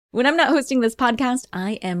When I'm not hosting this podcast,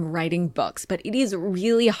 I am writing books, but it is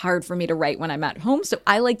really hard for me to write when I'm at home, so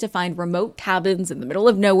I like to find remote cabins in the middle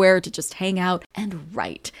of nowhere to just hang out and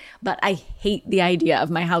write. But I hate the idea of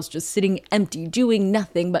my house just sitting empty, doing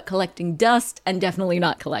nothing but collecting dust and definitely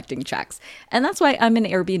not collecting checks. And that's why I'm an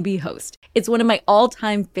Airbnb host. It's one of my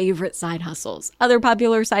all-time favorite side hustles. Other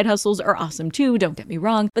popular side hustles are awesome too, don't get me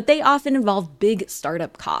wrong, but they often involve big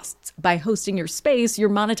startup costs. By hosting your space, you're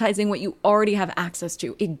monetizing what you already have access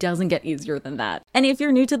to. It doesn't get easier than that. And if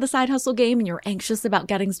you're new to the side hustle game and you're anxious about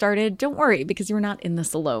getting started, don't worry, because you're not in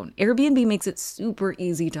this alone. Airbnb makes it super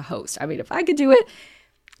easy to host. I mean, if I could do it,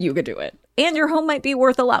 you could do it. And your home might be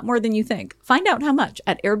worth a lot more than you think. Find out how much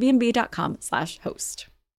at airbnb.com/host.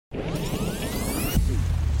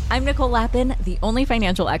 I'm Nicole Lappin, the only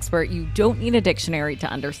financial expert you don't need a dictionary to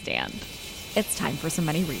understand. It's time for some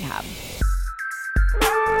money rehab.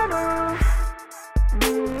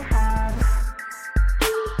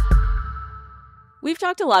 We've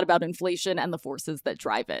talked a lot about inflation and the forces that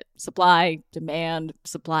drive it. Supply, demand,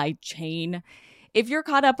 supply chain. If you're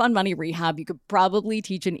caught up on money rehab, you could probably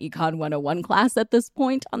teach an Econ 101 class at this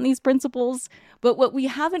point on these principles. But what we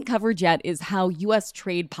haven't covered yet is how U.S.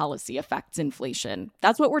 trade policy affects inflation.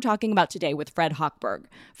 That's what we're talking about today with Fred Hochberg.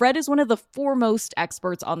 Fred is one of the foremost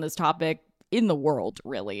experts on this topic in the world,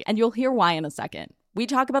 really. And you'll hear why in a second. We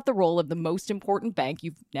talk about the role of the most important bank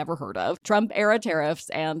you've never heard of, Trump-era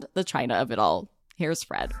tariffs, and the China of it all. Here's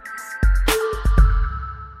Fred.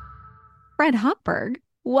 Fred Hochberg,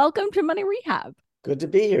 welcome to Money Rehab. Good to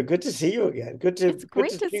be here. Good to see you again. It's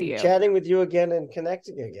great to see you. Chatting with you again and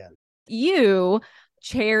connecting again. You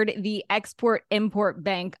chaired the Export-Import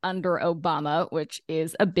Bank under Obama, which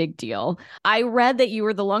is a big deal. I read that you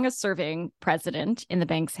were the longest serving president in the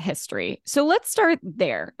bank's history. So let's start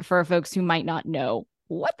there for folks who might not know.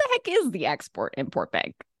 What the heck is the Export-Import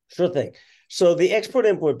Bank? Sure thing. So the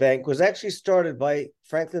Export-Import Bank was actually started by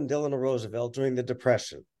Franklin Delano Roosevelt during the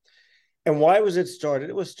Depression. And why was it started?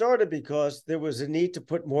 It was started because there was a need to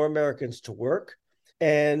put more Americans to work.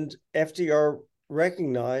 And FDR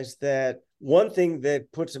recognized that one thing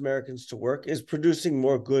that puts Americans to work is producing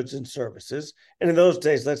more goods and services. And in those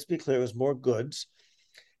days, let's be clear, it was more goods.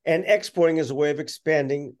 And exporting is a way of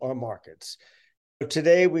expanding our markets.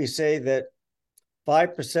 Today, we say that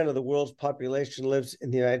 5% of the world's population lives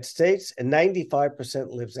in the United States and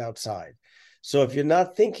 95% lives outside. So if you're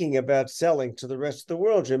not thinking about selling to the rest of the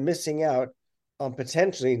world, you're missing out on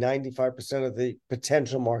potentially 95% of the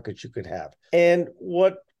potential markets you could have. And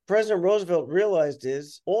what President Roosevelt realized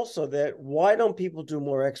is also that why don't people do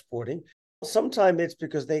more exporting? Sometimes it's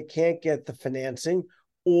because they can't get the financing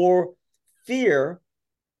or fear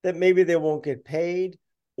that maybe they won't get paid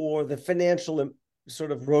or the financial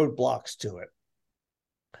sort of roadblocks to it.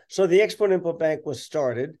 So the Export-Import Bank was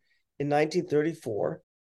started in 1934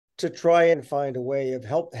 to try and find a way of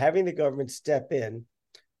having the government step in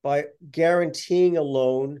by guaranteeing a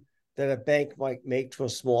loan that a bank might make to a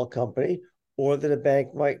small company or that a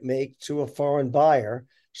bank might make to a foreign buyer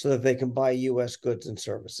so that they can buy U.S. goods and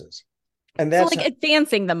services. And that's so like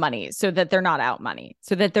advancing the money so that they're not out money,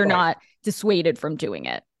 so that they're not dissuaded from doing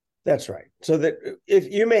it. That's right. So that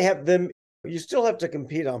if you may have them, you still have to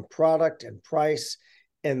compete on product and price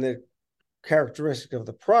and the characteristic of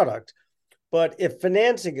the product. But if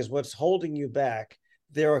financing is what's holding you back,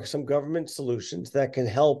 there are some government solutions that can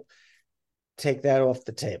help take that off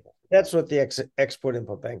the table. That's what the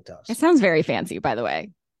Export-Import Bank does. It sounds very fancy, by the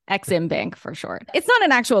way. Exim Bank for short. It's not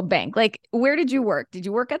an actual bank. Like, where did you work? Did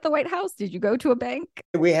you work at the White House? Did you go to a bank?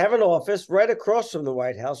 We have an office right across from the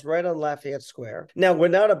White House, right on Lafayette Square. Now, we're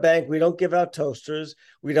not a bank. We don't give out toasters.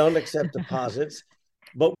 We don't accept deposits.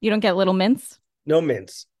 But you don't get little mints? No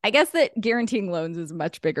mints. I guess that guaranteeing loans is a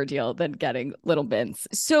much bigger deal than getting little mints.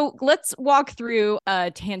 So let's walk through a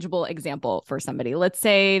tangible example for somebody. Let's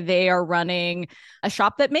say they are running a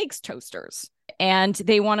shop that makes toasters and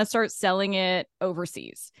they want to start selling it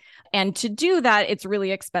overseas. And to do that, it's really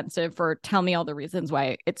expensive tell me all the reasons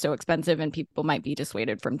why it's so expensive and people might be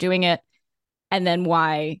dissuaded from doing it. And then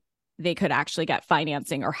why they could actually get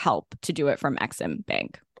financing or help to do it from Exim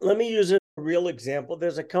Bank. Let me use a real example.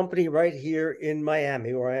 There's a company right here in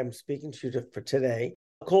Miami where I am speaking to you for today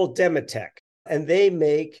called Dematech. And they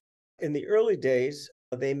make, in the early days,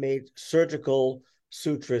 they made surgical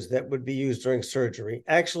sutures that would be used during surgery.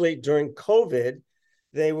 Actually, during COVID,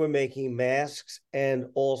 they were making masks and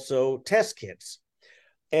also test kits.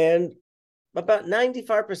 And about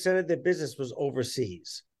 95% of their business was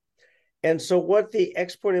overseas. And so what the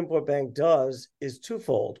Export-Import Bank does is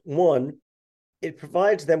twofold. One, it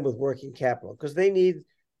provides them with working capital because they need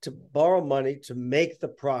to borrow money to make the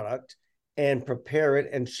product and prepare it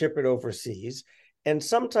and ship it overseas. And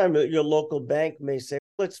sometimes your local bank may say,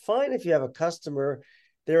 well, it's fine if you have a customer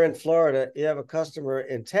there in Florida, you have a customer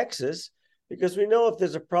in Texas, because we know if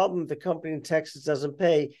there's a problem, the company in Texas doesn't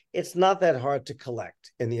pay, it's not that hard to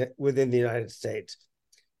collect within the United States.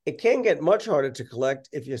 It can get much harder to collect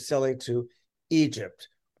if you're selling to Egypt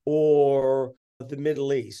or the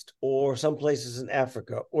Middle East or some places in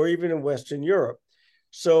Africa or even in Western Europe.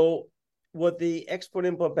 So what the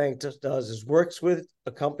Export-Import Bank does is works with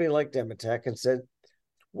a company like Demotech and said,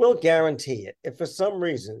 we'll guarantee it. If for some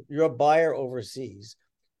reason your buyer overseas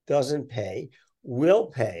doesn't pay, we'll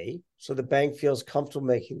pay, so the bank feels comfortable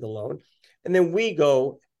making the loan. And then we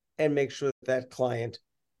go and make sure that client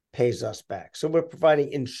pays us back. So we're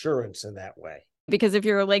providing insurance in that way. Because if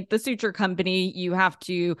you're like the suture company, you have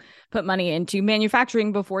to put money into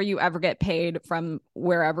manufacturing before you ever get paid from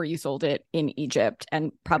wherever you sold it in Egypt.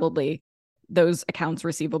 And probably those accounts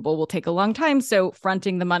receivable will take a long time. So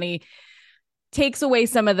fronting the money takes away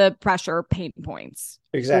some of the pressure pain points.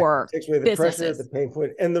 Exactly. For it takes away the businesses. Pressure, the pain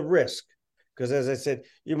point, and the risk. Because as I said,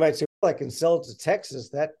 you might say, well, I can sell it to Texas.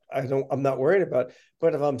 That I'm not worried about.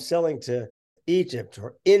 But if I'm selling to Egypt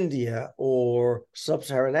or India or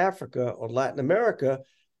Sub-Saharan Africa or Latin America,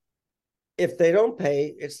 if they don't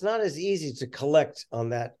pay, it's not as easy to collect on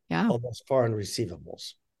that on those foreign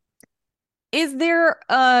receivables. Is there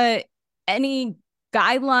any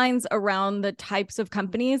guidelines around the types of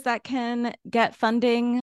companies that can get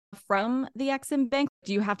funding from the Exim Bank?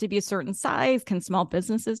 Do you have to be a certain size? Can small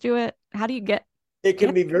businesses do it? How do you get it?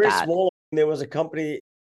 Can be very small. There was a company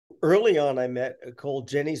early on I met called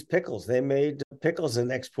Jenny's Pickles. They made pickles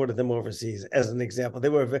and exported them overseas, as an example. They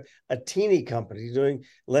were a teeny company doing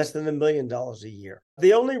less than $1 million a year.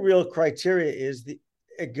 The only real criteria is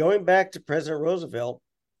going back to President Roosevelt,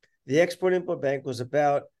 the Export-Import Bank was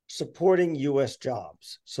about supporting U.S.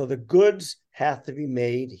 jobs. So the goods have to be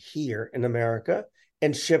made here in America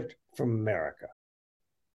and shipped from America.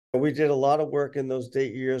 We did a lot of work in those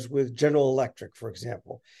years with General Electric, for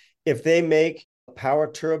example. If they make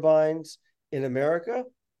power turbines in America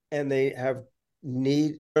and they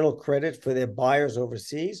need internal credit for their buyers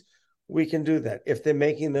overseas, we can do that. If they're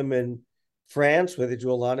making them in France, where they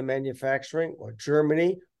do a lot of manufacturing, or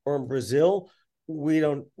Germany or in Brazil,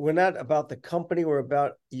 we're not about the company, we're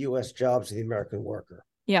about U.S. jobs of the American worker.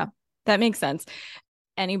 Yeah, that makes sense.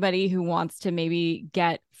 Anybody who wants to maybe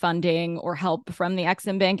get funding or help from the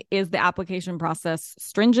Exim Bank, is the application process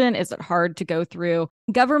stringent? Is it hard to go through?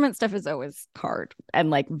 Government stuff is always hard and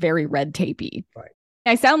like very red tapey. Right.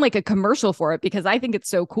 I sound like a commercial for it because I think it's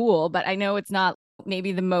so cool, but I know it's not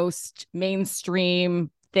maybe the most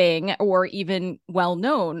mainstream thing or even well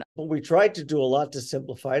known. Well, we tried to do a lot to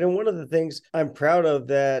simplify it. And one of the things I'm proud of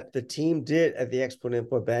that the team did at the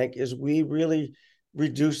Export-Import Bank is we really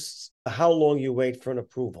reduced how long you wait for an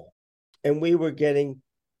approval. And we were getting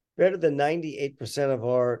better than 98% of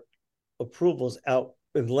our approvals out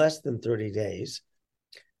in less than 30 days.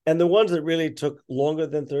 And the ones that really took longer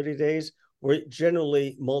than 30 days were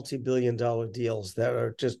generally multi-billion-dollar deals that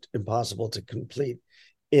are just impossible to complete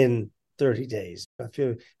in 30 days. If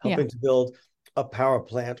you're helping to build a power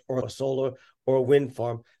plant or a solar or a wind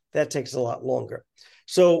farm, that takes a lot longer.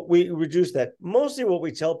 So we reduced that. Mostly what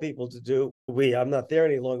we tell people to do, I'm not there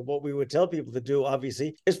any longer, what we would tell people to do,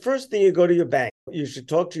 obviously, is first thing you go to your bank. You should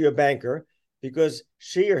talk to your banker because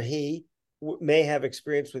she or he may have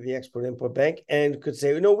experience with the Export-Import Bank and could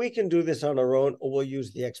say, no, we can do this on our own, or we'll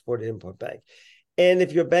use the Export-Import Bank. And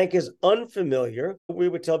if your bank is unfamiliar, we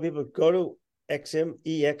would tell people, go to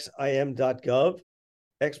exim.gov.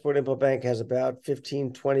 Export-Import Bank has about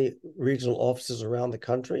 15, 20 regional offices around the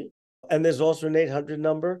country. And there's also an 800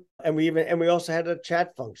 number. And we also had a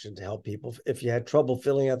chat function to help people if you had trouble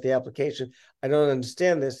filling out the application. I don't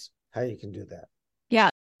understand this, how you can do that. Yeah,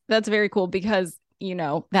 that's very cool because you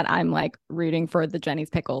know that I'm like rooting for the Jenny's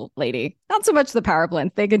Pickle lady. Not so much the power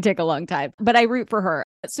plants. They can take a long time, but I root for her.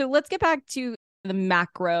 So let's get back to the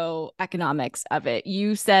macroeconomics of it.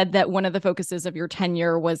 You said that one of the focuses of your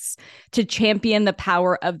tenure was to champion the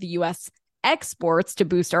power of the U.S. exports to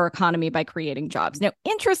boost our economy by creating jobs. Now,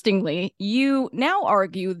 interestingly, you now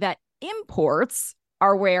argue that imports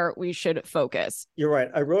are where we should focus. You're right.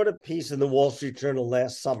 I wrote a piece in the Wall Street Journal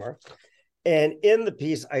last summer. And in the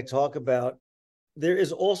piece, I talk about there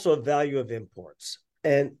is also a value of imports.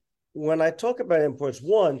 And when I talk about imports,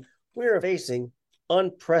 one, we're facing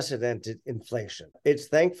unprecedented inflation. It's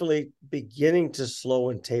thankfully beginning to slow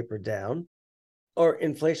and taper down. Or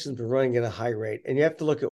inflation's been running at a high rate. And you have to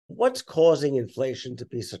look at what's causing inflation to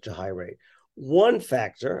be such a high rate. One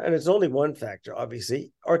factor, and it's only one factor,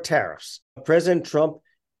 obviously, are tariffs. President Trump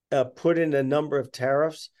put in a number of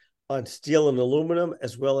tariffs on steel and aluminum,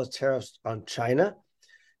 as well as tariffs on China.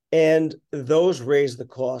 And those raise the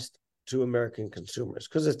cost to American consumers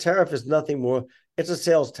because a tariff is nothing more. It's a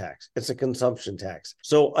sales tax. It's a consumption tax.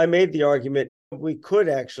 So I made the argument we could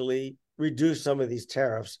actually reduce some of these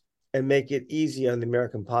tariffs and make it easy on the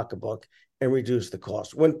American pocketbook and reduce the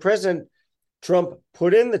cost. When President Trump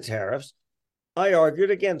put in the tariffs, I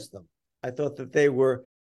argued against them. I thought that they were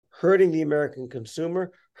hurting the American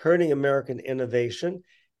consumer, hurting American innovation.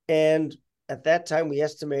 And at that time, we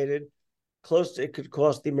estimated it could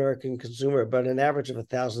cost the American consumer about an average of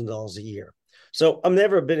 $1,000 a year. So I've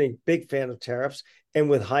never been a big fan of tariffs. And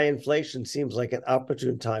with high inflation, seems like an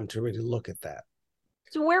opportune time to really look at that.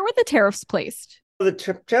 So where were the tariffs placed? The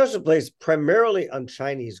tariffs are placed primarily on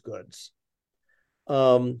Chinese goods.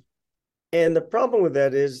 And the problem with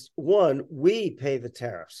that is, one, we pay the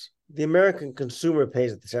tariffs. The American consumer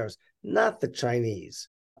pays the tariffs, not the Chinese,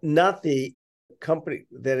 not the company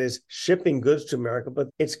that is shipping goods to America, but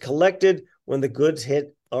it's collected when the goods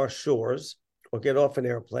hit our shores or get off an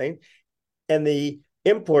airplane, and the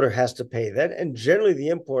importer has to pay that. And generally, the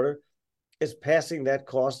importer is passing that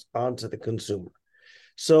cost on to the consumer.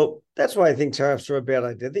 So that's why I think tariffs are a bad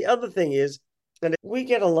idea. The other thing is, and we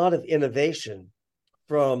get a lot of innovation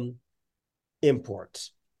from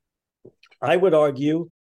imports. I would argue,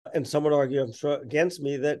 and some would argue, I'm sure, against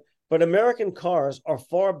me, but American cars are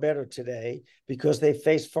far better today because they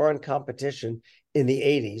faced foreign competition in the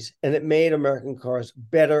 80s, and it made American cars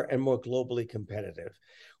better and more globally competitive.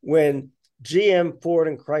 When GM, Ford,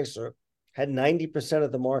 and Chrysler had 90%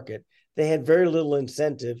 of the market, they had very little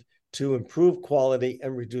incentive to improve quality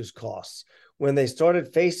and reduce costs. When they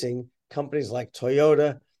started facing companies like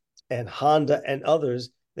Toyota and Honda and others,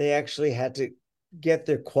 they actually had to get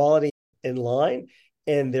their quality in line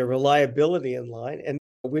and their reliability in line. And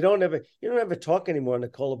you don't ever talk anymore,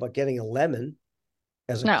 Nicole, about getting a lemon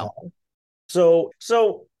as a car.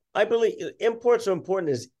 So I believe imports are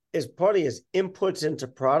important as partly as inputs into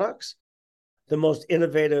products. The most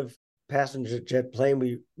innovative passenger jet plane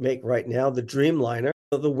we make right now, the Dreamliner,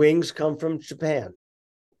 the wings come from Japan.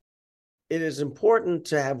 It is important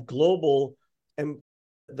to have global, and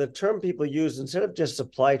the term people use, instead of just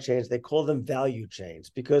supply chains, they call them value chains,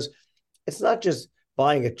 because it's not just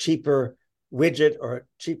buying a cheaper widget or a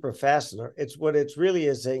cheaper fastener. It's what it's really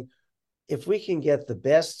is saying, if we can get the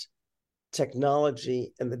best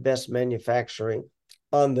technology and the best manufacturing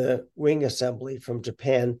on the wing assembly from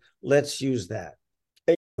Japan, let's use that.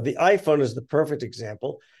 The iPhone is the perfect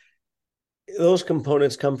example. Those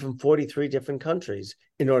components come from 43 different countries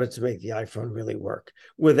in order to make the iPhone really work.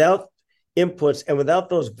 Without inputs and without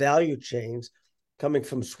those value chains coming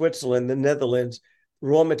from Switzerland, the Netherlands,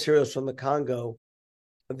 raw materials from the Congo,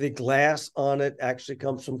 the glass on it actually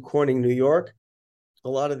comes from Corning, New York. A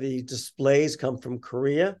lot of the displays come from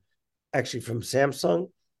Korea, actually from Samsung.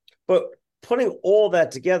 But putting all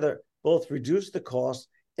that together both reduced the cost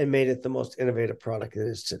and made it the most innovative product it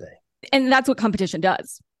is today. And that's what competition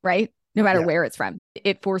does, right? No matter where it's from.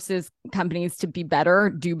 It forces companies to be better,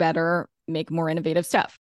 do better, make more innovative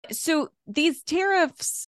stuff. So these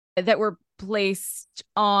tariffs that were placed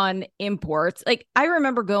on imports, like I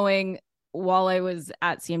remember going while I was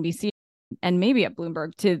at CNBC and maybe at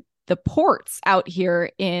Bloomberg to the ports out here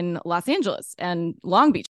in Los Angeles and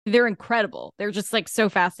Long Beach. They're incredible. They're just like so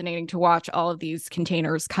fascinating to watch all of these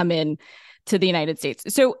containers come in to the United States.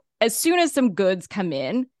 So as soon as some goods come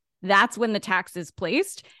in, that's when the tax is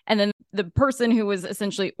placed. And then the person who was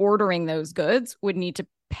essentially ordering those goods would need to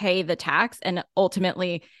pay the tax. And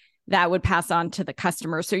ultimately, that would pass on to the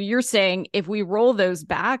customer. So you're saying if we roll those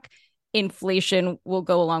back, inflation will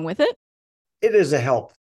go along with it? It is a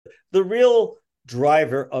help. The real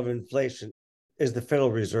driver of inflation is the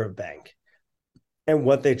Federal Reserve Bank and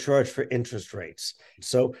what they charge for interest rates.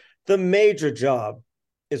 So the major job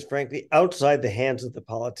is frankly outside the hands of the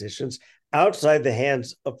politicians, outside the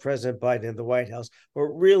hands of President Biden and the White House, but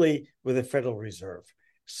really with the Federal Reserve.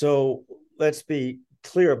 So let's be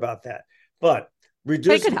clear about that. But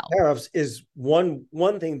reducing tariffs is one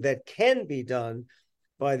thing that can be done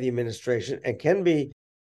by the administration and can be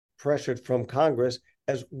pressured from Congress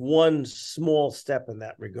as one small step in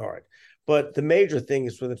that regard. But the major thing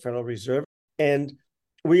is with the Federal Reserve. And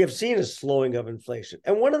we have seen a slowing of inflation.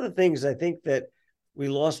 And one of the things I think that we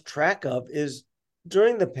lost track of is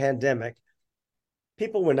during the pandemic,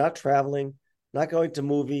 people were not traveling, not going to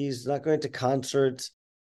movies, not going to concerts,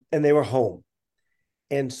 and they were home.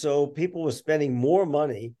 And so people were spending more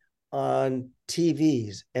money on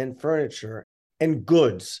TVs and furniture and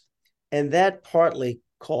goods. And that partly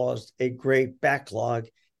caused a great backlog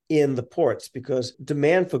in the ports because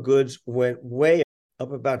demand for goods went way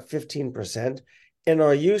up about 15%. And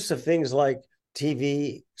our use of things like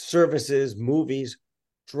TV services, movies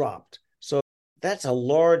dropped. So that's a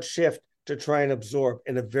large shift to try and absorb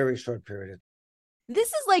in a very short period. This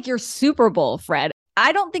is like your Super Bowl, Fred.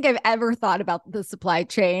 I don't think I've ever thought about the supply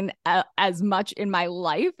chain as much in my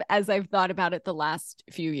life as I've thought about it the last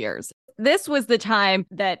few years. This was the time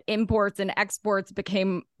that imports and exports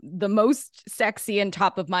became the most sexy and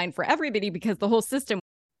top of mind for everybody because the whole system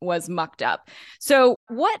was mucked up. So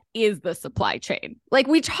what is the supply chain? Like,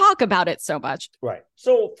 we talk about it so much. Right.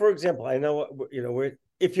 So, for example, I know,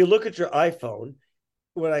 if you look at your iPhone,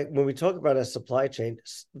 when we talk about a supply chain,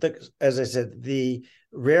 as I said, the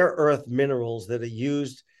rare earth minerals that are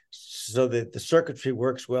used so that the circuitry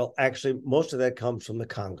works well, actually, most of that comes from the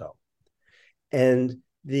Congo. And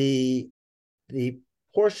the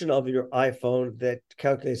portion of your iPhone that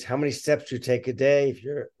calculates how many steps you take a day, if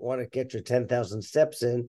you want to get your 10,000 steps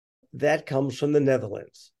in, that comes from the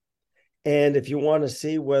Netherlands. And if you want to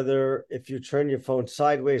see whether if you turn your phone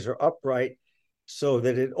sideways or upright so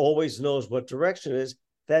that it always knows what direction it is,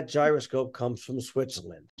 that gyroscope comes from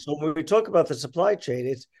Switzerland. So when we talk about the supply chain,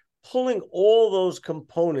 it's pulling all those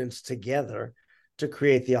components together to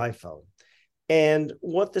create the iPhone. And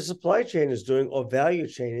what the supply chain is doing, or value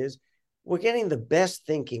chain, is we're getting the best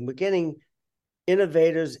thinking. We're getting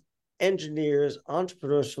innovators, engineers,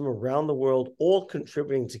 entrepreneurs from around the world all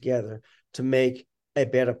contributing together to make a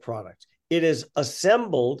better product. It is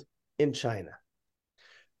assembled in China.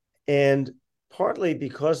 And partly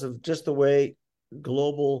because of just the way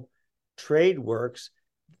global trade works,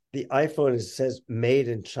 the iPhone says made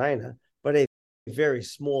in China, but a very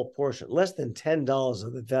small portion, less than $10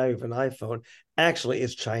 of the value of an iPhone, actually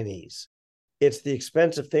is Chinese. It's the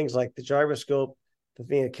expensive things like the gyroscope, the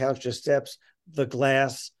thing that counts your steps, the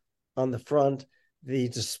glass on the front, the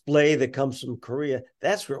display that comes from Korea.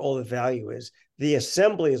 That's where all the value is. The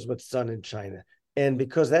assembly is what's done in China. And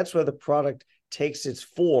because that's where the product takes its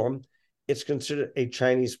form, it's considered a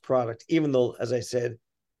Chinese product, even though, as I said,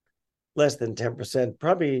 less than 10%,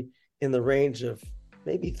 probably in the range of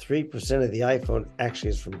maybe 3% of the iPhone actually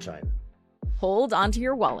is from China. Hold onto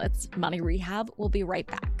your wallets. Money Rehab will be right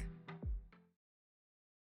back.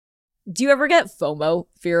 Do you ever get FOMO,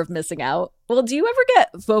 fear of missing out? Well, do you ever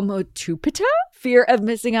get FOMO-tupita, fear of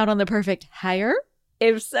missing out on the perfect hire?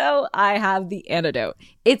 If so, I have the antidote.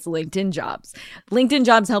 It's LinkedIn Jobs. LinkedIn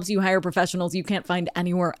Jobs helps you hire professionals you can't find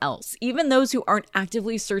anywhere else, even those who aren't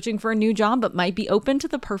actively searching for a new job but might be open to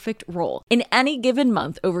the perfect role. In any given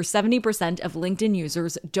month, over 70% of LinkedIn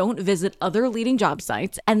users don't visit other leading job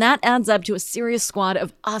sites, and that adds up to a serious squad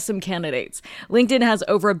of awesome candidates. LinkedIn has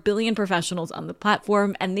over 1 billion professionals on the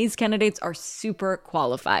platform, and these candidates are super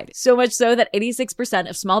qualified. So much so that 86%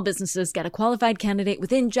 of small businesses get a qualified candidate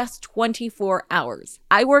within just 24 hours.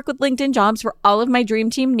 I work with LinkedIn Jobs for all of my dream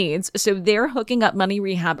team needs, so they're hooking up money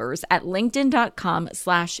rehabbers at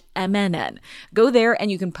linkedin.com/MNN. Go there and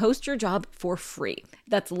you can post your job for free.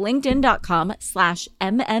 That's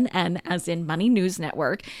linkedin.com/MNN, as in Money News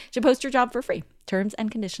Network, to post your job for free. Terms and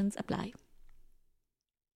conditions apply.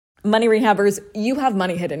 Money rehabbers, you have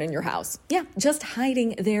money hidden in your house. Yeah, just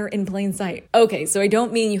hiding there in plain sight. Okay, so I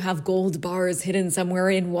don't mean you have gold bars hidden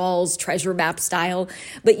somewhere in walls, treasure map style,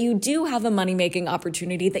 but you do have a money-making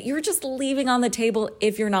opportunity that you're just leaving on the table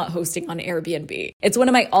if you're not hosting on Airbnb. It's one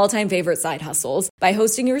of my all-time favorite side hustles. By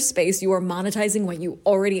hosting your space, you are monetizing what you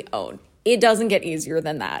already own. It doesn't get easier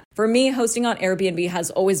than that. For me, hosting on Airbnb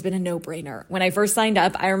has always been a no-brainer. When I first signed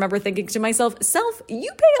up, I remember thinking to myself, Self,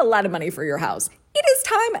 you pay a lot of money for your house. It is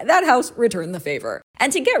time that house returned the favor.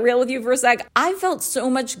 And to get real with you for a sec, I felt so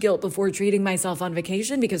much guilt before treating myself on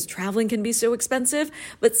vacation because traveling can be so expensive.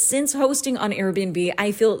 But since hosting on Airbnb,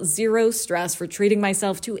 I feel zero stress for treating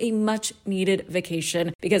myself to a much needed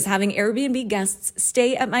vacation because having Airbnb guests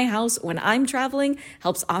stay at my house when I'm traveling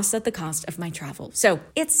helps offset the cost of my travel. So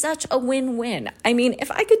it's such a win-win. I mean,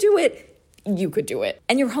 if I could do it, you could do it.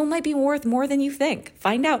 And your home might be worth more than you think.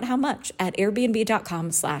 Find out how much at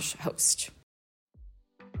airbnb.com/host.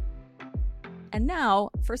 And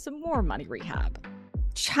now for some more money rehab.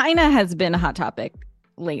 China has been a hot topic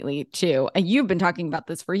lately, too. And you've been talking about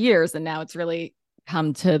this for years, and now it's really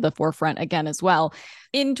come to the forefront again as well.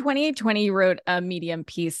 In 2020, you wrote a Medium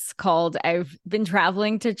piece called "I've been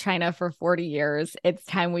traveling to China for 40 years. It's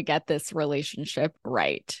time we get this relationship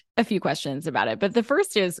right." A few questions about it. But the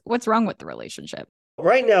first is, what's wrong with the relationship?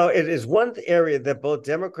 Right now, it is one area that both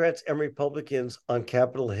Democrats and Republicans on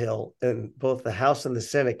Capitol Hill and both the House and the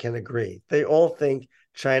Senate can agree. They all think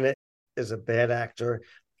China is a bad actor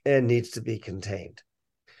and needs to be contained.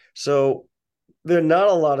 So there are not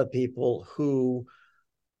a lot of people who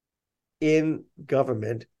in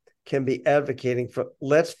government can be advocating for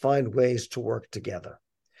let's find ways to work together.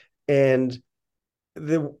 And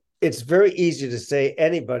it's very easy to say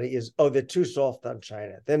anybody is, oh, they're too soft on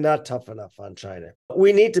China. They're not tough enough on China.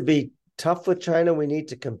 We need to be tough with China. We need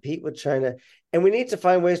to compete with China. And we need to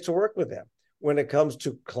find ways to work with them when it comes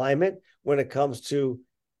to climate, when it comes to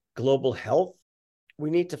global health.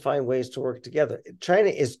 We need to find ways to work together. China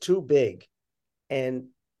is too big and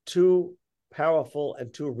too powerful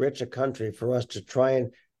and too rich a country for us to try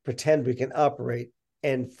and pretend we can operate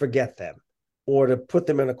and forget them, or to put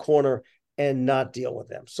them in a corner and not deal with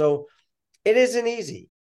them. So it isn't easy.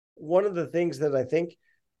 One of the things that I think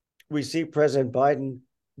we see President Biden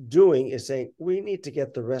doing is saying we need to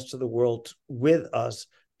get the rest of the world with us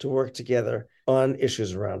to work together on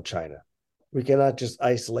issues around China. We cannot just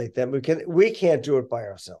isolate them. We can't do it by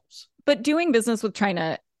ourselves. But doing business with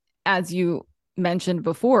China, as you mentioned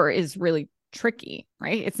before, is really tricky,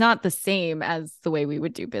 right? It's not the same as the way we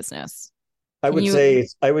would do business. I would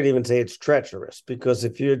even say it's treacherous, because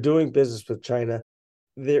if you're doing business with China,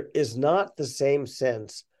 there is not the same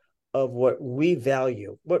sense of what we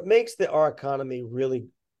value. What makes our economy really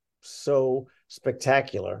so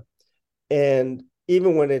spectacular, and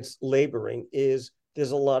even when it's laboring, is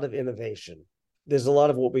there's a lot of innovation. There's a lot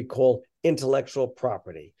of what we call intellectual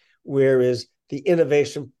property, whereas the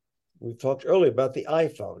innovation, we talked earlier about the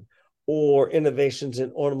iPhone, or innovations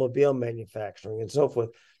in automobile manufacturing and so forth.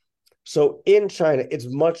 So in China, it's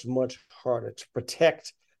much, much harder to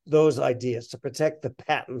protect those ideas, to protect the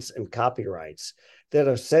patents and copyrights that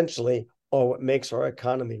essentially are what makes our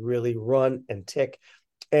economy really run and tick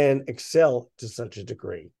and excel to such a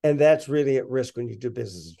degree. And that's really at risk when you do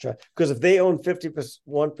business in China. Because if they own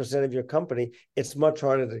 51% of your company, it's much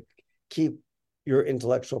harder to keep your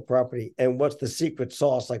intellectual property. And what's the secret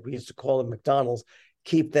sauce, like we used to call it McDonald's,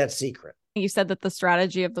 keep that secret. You said that the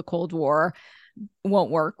strategy of the Cold War won't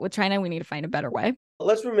work with China. We need to find a better way.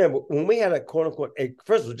 Let's remember, when we had a quote unquote,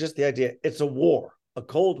 first of all, just the idea, it's a war. A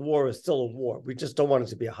Cold War is still a war. We just don't want it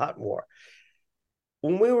to be a hot war.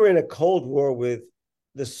 When we were in a Cold War with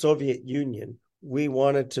the Soviet Union, we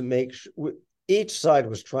wanted to make sure, each side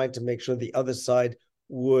was trying to make sure the other side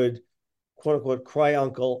would, quote unquote, cry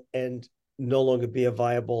uncle and no longer be a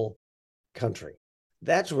viable country.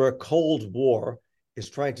 That's where a Cold War is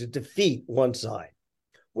trying to defeat one side.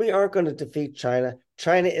 We aren't going to defeat China.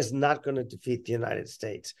 China is not going to defeat the United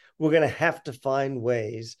States. We're going to have to find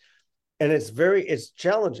ways, and it's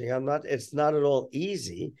challenging. It's not at all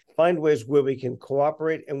easy. Find ways where we can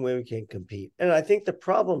cooperate and where we can compete. And I think the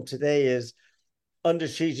problem today is, under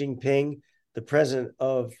Xi Jinping, the president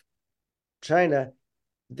of China,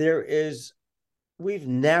 we've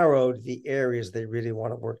narrowed the areas they really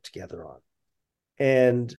want to work together on.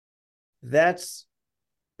 And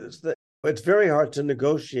it's very hard to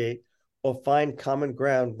negotiate or find common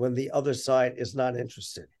ground when the other side is not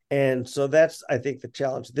interested. And so that's, I think, the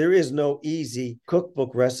challenge. There is no easy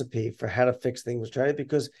cookbook recipe for how to fix things with China,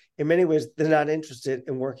 because in many ways, they're not interested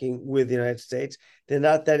in working with the United States. They're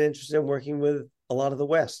not that interested in working with a lot of the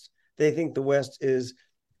West. They think the West is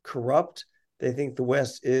corrupt. They think the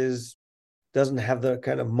West doesn't have the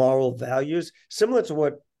kind of moral values, similar to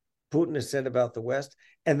what Putin has said about the West.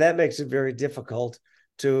 And that makes it very difficult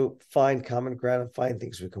to find common ground and find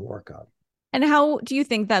things we can work on. And how do you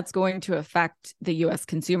think that's going to affect the U.S.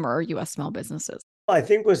 consumer or U.S. small businesses? I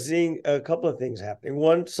think we're seeing a couple of things happening.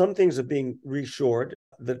 One, some things are being reshored.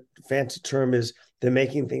 The fancy term is they're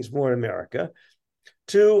making things more in America.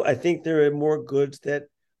 Two, I think there are more goods that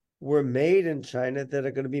were made in China that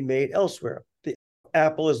are going to be made elsewhere.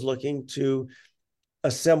 Apple is looking to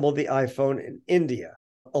assemble the iPhone in India.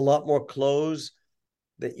 A lot more clothes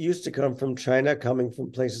that used to come from China coming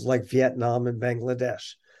from places like Vietnam and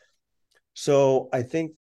Bangladesh. So I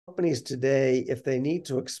think companies today, if they need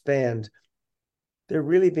to expand, they're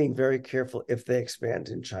really being very careful if they expand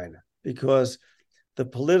in China, because the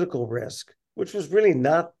political risk, which was really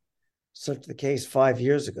not such the case 5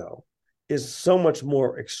 years ago, is so much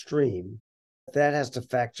more extreme. That has to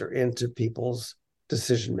factor into people's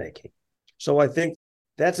decision-making. So I think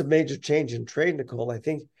that's a major change in trade, Nicole. I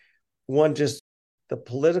think the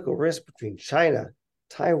political risk between China,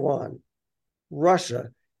 Taiwan, Russia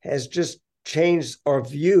has just changed our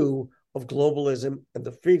view of globalism and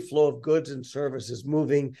the free flow of goods and services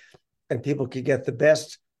moving, and people could get the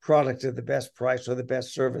best product at the best price or the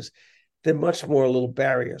best service. There are much more little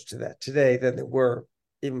barriers to that today than there were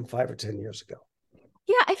even 5 or 10 years ago.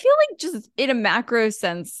 Yeah, I feel like just in a macro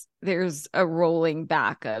sense, there's a rolling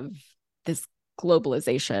back of this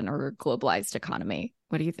globalization or globalized economy.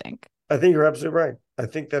 What do you think? I think you're absolutely right. I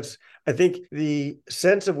think the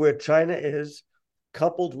sense of where China is,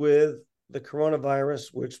 coupled with the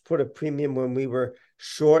coronavirus, which put a premium when we were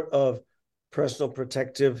short of personal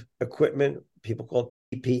protective equipment, people call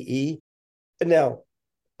it PPE. Now,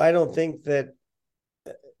 I don't think that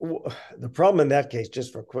the problem in that case,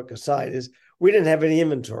 just for a quick aside, is we didn't have any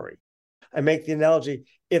inventory. I make the analogy,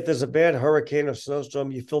 if there's a bad hurricane or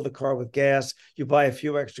snowstorm, you fill the car with gas, you buy a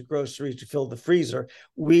few extra groceries, you fill the freezer.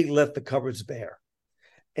 We left the cupboards bare.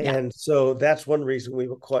 Yeah. And so that's one reason we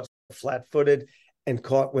were caught flat-footed and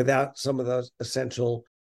caught without some of those essential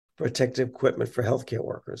protective equipment for healthcare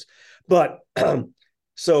workers. But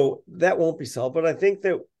so that won't be solved. But I think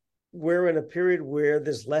that we're in a period where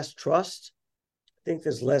there's less trust. I think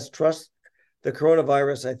there's less trust. The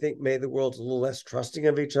coronavirus, I think, made the world a little less trusting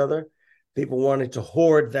of each other. People wanted to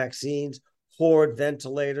hoard vaccines, hoard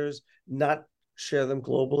ventilators, not share them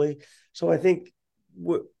globally. So I think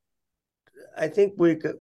we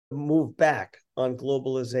could move back on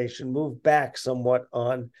globalization, move back somewhat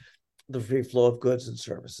on the free flow of goods and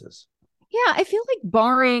services. Yeah, I feel like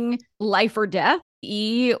barring life or death,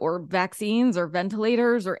 or vaccines or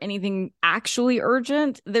ventilators or anything actually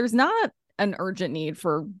urgent, there's not an urgent need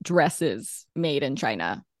for dresses made in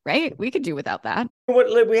China, right? We could do without that.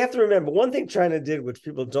 What we have to remember, one thing China did, which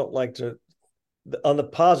people don't like to, on the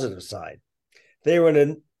positive side, they were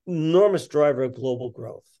an enormous driver of global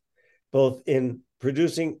growth, both in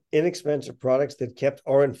producing inexpensive products that kept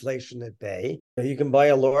our inflation at bay. You can buy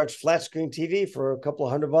a large flat screen TV for a couple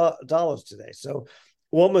of $100 today. So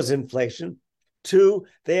one was inflation. Two,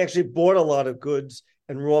 they actually bought a lot of goods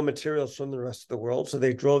and raw materials from the rest of the world. So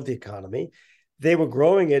they drove the economy. They were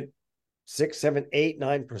growing at 6, 7, 8,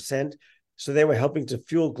 9%. So they were helping to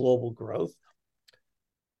fuel global growth.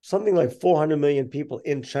 Something like 400 million people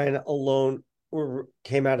in China alone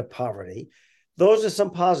came out of poverty. Those are some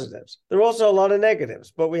positives. There are also a lot of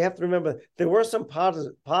negatives, but we have to remember there were some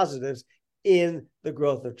positives in the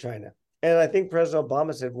growth of China. And I think President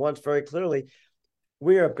Obama said once very clearly,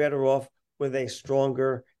 we are better off with a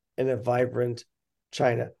stronger and a vibrant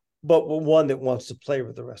China, but one that wants to play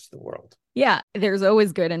with the rest of the world. Yeah, there's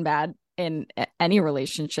always good and bad in any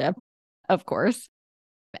relationship, of course.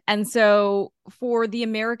 And so for the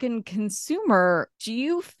American consumer, do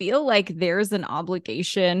you feel like there's an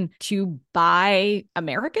obligation to buy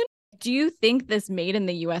American? Do you think this Made in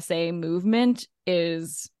the USA movement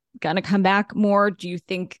is going to come back more? Do you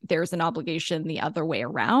think there's an obligation the other way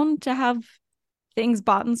around to have things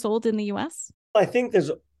bought and sold in the US? I think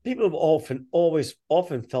people have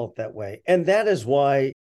often felt that way. And that is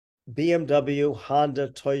why BMW, Honda,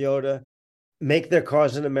 Toyota make their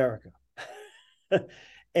cars in America.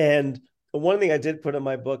 And one thing I did put in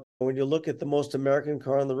my book, when you look at the most American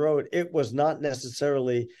car on the road, it was not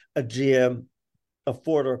necessarily a GM, a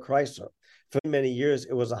Ford, or a Chrysler. For many years,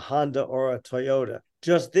 it was a Honda or a Toyota.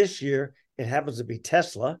 Just this year, it happens to be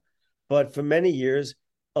Tesla. But for many years,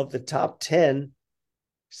 of the top 10,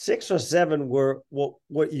 6 or 7 were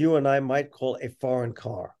what you and I might call a foreign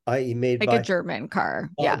car, i.e. made like by a German car.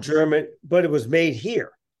 Yeah. German, but it was made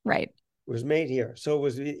here. Right. It was made here. So it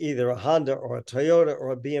was either a Honda or a Toyota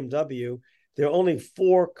or a BMW. There are only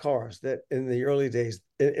 4 cars that in the early days,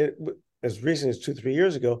 as recent as 2-3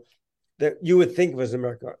 years ago, that you would think of as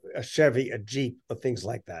America, a Chevy, a Jeep, or things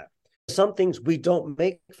like that. Some things we don't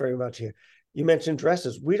make very much here. You mentioned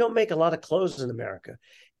dresses. We don't make a lot of clothes in America,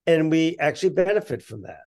 and we actually benefit from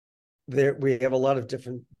that. We have a lot of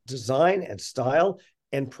different design and style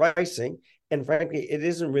and pricing, and frankly, it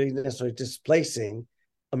isn't really necessarily displacing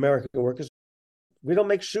American workers. We don't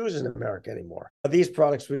make shoes in America anymore. These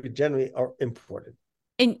products we generally are imported.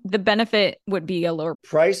 And the benefit would be a lower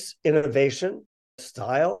price, innovation,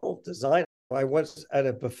 style, design. I was at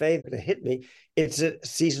a buffet that hit me. It's a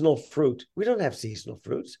seasonal fruit. We don't have seasonal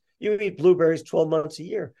fruits. You eat blueberries 12 months a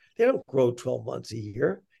year. They don't grow 12 months a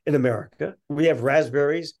year in America. We have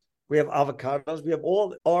raspberries. We have avocados. We have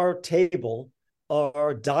all our table.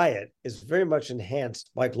 Our diet is very much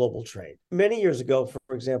enhanced by global trade. Many years ago,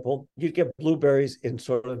 for example, you'd get blueberries in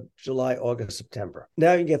sort of July, August, September.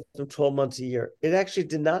 Now you get them 12 months a year. It actually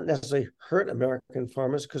did not necessarily hurt American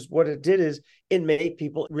farmers because what it did is it made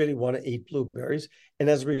people really want to eat blueberries. And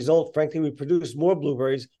as a result, frankly, we produced more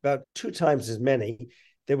blueberries, about 2 times as many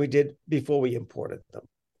than we did before we imported them.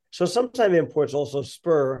 So sometimes imports also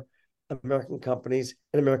spur American companies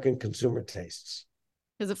and American consumer tastes.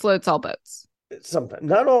 Because it floats all boats. Sometimes,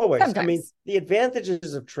 not always. Sometimes. I mean, the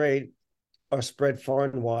advantages of trade are spread far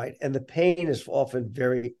and wide, and the pain is often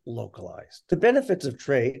very localized. The benefits of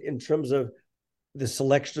trade in terms of the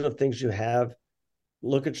selection of things you have,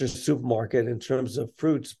 look at your supermarket in terms of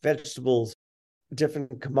fruits, vegetables,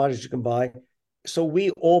 different commodities you can buy. So we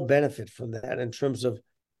all benefit from that in terms of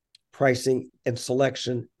pricing and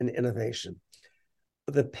selection and innovation.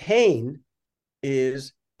 The pain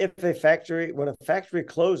is when a factory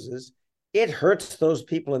closes, it hurts those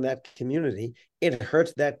people in that community. It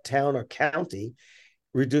hurts that town or county,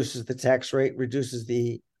 reduces the tax rate, reduces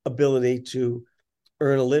the ability to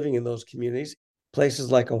earn a living in those communities. Places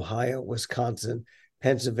like Ohio, Wisconsin,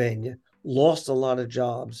 Pennsylvania lost a lot of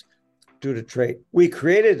jobs due to trade. We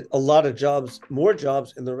created a lot of jobs, more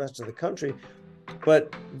jobs in the rest of the country,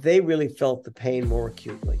 but they really felt the pain more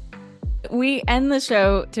acutely. We end the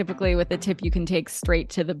show typically with a tip you can take straight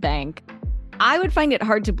to the bank. I would find it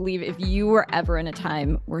hard to believe if you were ever in a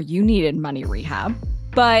time where you needed money rehab,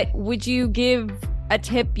 but would you give a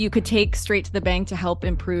tip you could take straight to the bank to help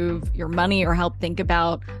improve your money or help think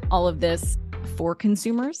about all of this for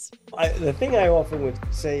consumers? The thing I often would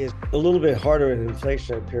say is a little bit harder in an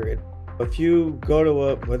inflationary period. If you go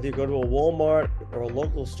to whether you go to a Walmart or a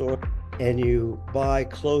local store and you buy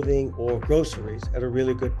clothing or groceries at a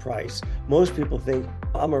really good price, most people think,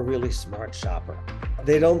 I'm a really smart shopper.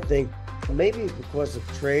 They don't think, maybe because of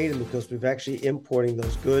trade and because we've actually importing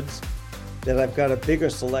those goods, that I've got a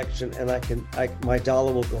bigger selection and my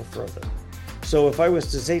dollar will go further. So if I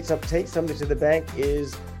was to say take something to the bank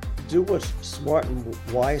is do what's smart and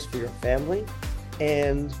wise for your family.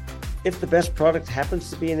 And if the best product happens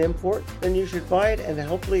to be an import, then you should buy it. And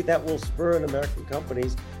hopefully that will spur American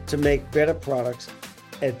companies to make better products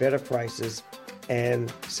at better prices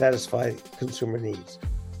and satisfy consumer needs.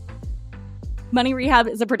 Money Rehab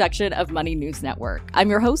is a production of Money News Network. I'm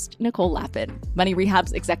your host, Nicole Lappin. Money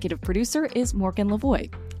Rehab's executive producer is Morgan Lavoie.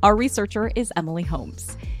 Our researcher is Emily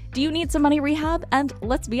Holmes. Do you need some money rehab? And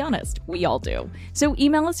let's be honest, we all do. So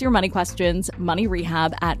email us your money questions,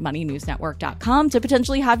 moneyrehab@moneynewsnetwork.com, to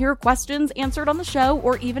potentially have your questions answered on the show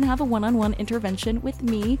or even have a one-on-one intervention with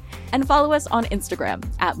me. And follow us on Instagram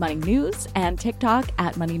 @moneynews and TikTok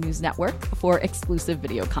 @moneynewsnetwork for exclusive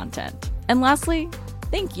video content. And lastly,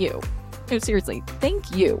 thank you. No, seriously,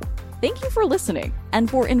 thank you. Thank you for listening and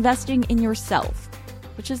for investing in yourself,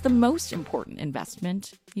 which is the most important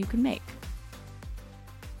investment you can make.